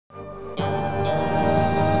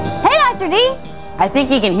Dr. D? I think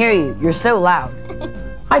he can hear you. You're so loud.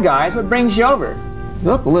 Hi guys, what brings you over?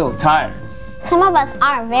 You look a little tired. Some of us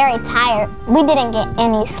are very tired. We didn't get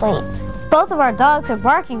any sleep. Both of our dogs are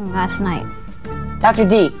barking last night. Dr.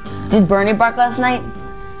 D, did Bernie bark last night?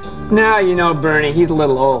 No, you know Bernie, he's a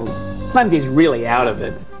little old. Sometimes he's really out of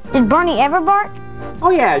it. Did Bernie ever bark?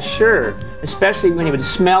 Oh yeah, sure. Especially when he would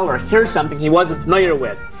smell or hear something he wasn't familiar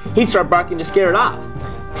with. He'd start barking to scare it off.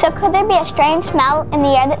 So could there be a strange smell in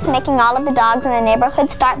the air that's making all of the dogs in the neighborhood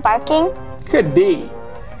start barking? Could be.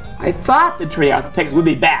 I thought the treehouse techs would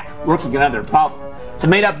be back, working on another problem. So I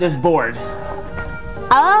made up this board.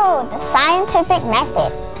 Oh, the scientific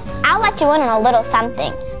method. I'll let you in on a little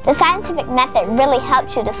something. The scientific method really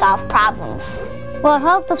helps you to solve problems. Well, it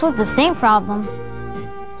helped us with the same problem.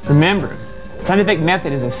 Remember, the scientific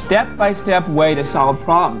method is a step-by-step way to solve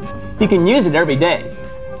problems. You can use it every day.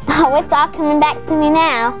 Oh, it's all coming back to me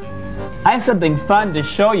now. I have something fun to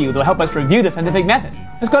show you that'll help us review the scientific method.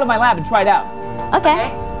 Let's go to my lab and try it out.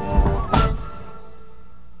 Okay.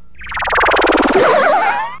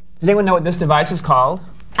 Does anyone know what this device is called?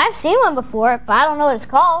 I've seen one before, but I don't know what it's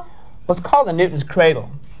called. Well, it's called the Newton's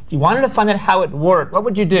cradle. If you wanted to find out how it worked, what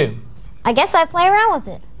would you do? I guess I'd play around with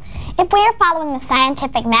it. If we are following the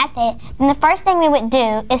scientific method, then the first thing we would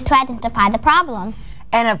do is to identify the problem.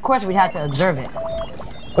 And of course we'd have to observe it.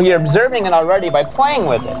 Well, you're observing it already by playing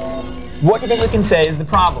with it. What do you think we can say is the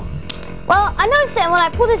problem? Well, I noticed that when I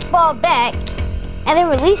pull this ball back and then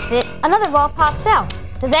release it, another ball pops out.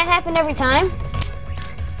 Does that happen every time?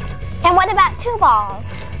 And what about two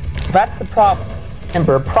balls? That's the problem.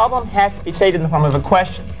 Remember, a problem has to be stated in the form of a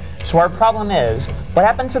question. So our problem is, what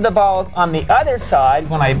happens to the balls on the other side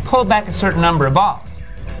when I pull back a certain number of balls?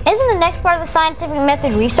 Isn't the next part of the scientific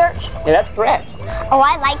method research? Yeah, that's correct. Oh,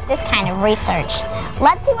 I like this kind of research.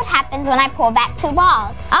 Let's see what happens when I pull back two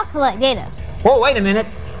balls. I'll collect data. Whoa, wait a minute.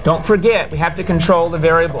 Don't forget, we have to control the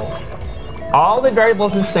variables. All the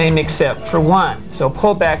variables are the same except for one. So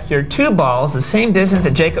pull back your two balls the same distance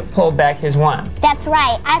that Jacob pulled back his one. That's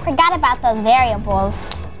right. I forgot about those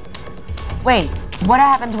variables. Wait, what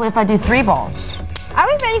happens if I do three balls? Are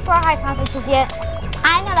we ready for our hypothesis yet?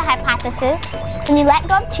 I know the hypothesis. When you let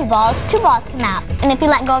go of two balls come out. And if you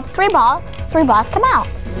let go of three balls come out.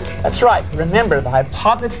 That's right. Remember, the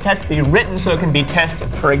hypothesis has to be written so it can be tested.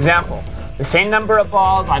 For example, the same number of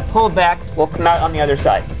balls I pulled back will come out on the other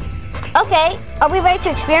side. Okay, are we ready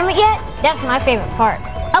to experiment yet? That's my favorite part.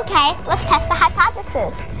 Okay, let's test the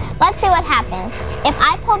hypothesis. Let's see what happens. If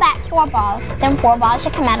I pull back four balls, then four balls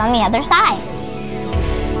should come out on the other side.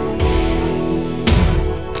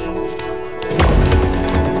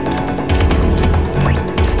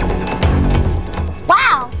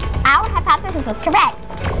 Wow, our hypothesis was correct.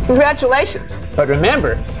 Congratulations. But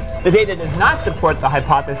remember, if the data does not support the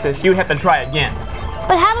hypothesis, you have to try again.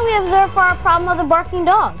 But how do we observe for our problem of the barking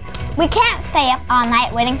dogs? We can't stay up all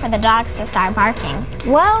night waiting for the dogs to start barking.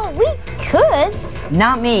 Well, we could.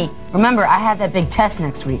 Not me. Remember, I have that big test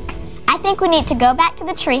next week. I think we need to go back to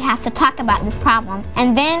the treehouse to talk about this problem,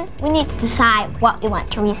 and then we need to decide what we want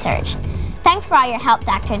to research. Thanks for all your help,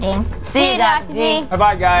 Dr. D. See you, Dr. D.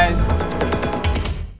 Bye-bye, guys.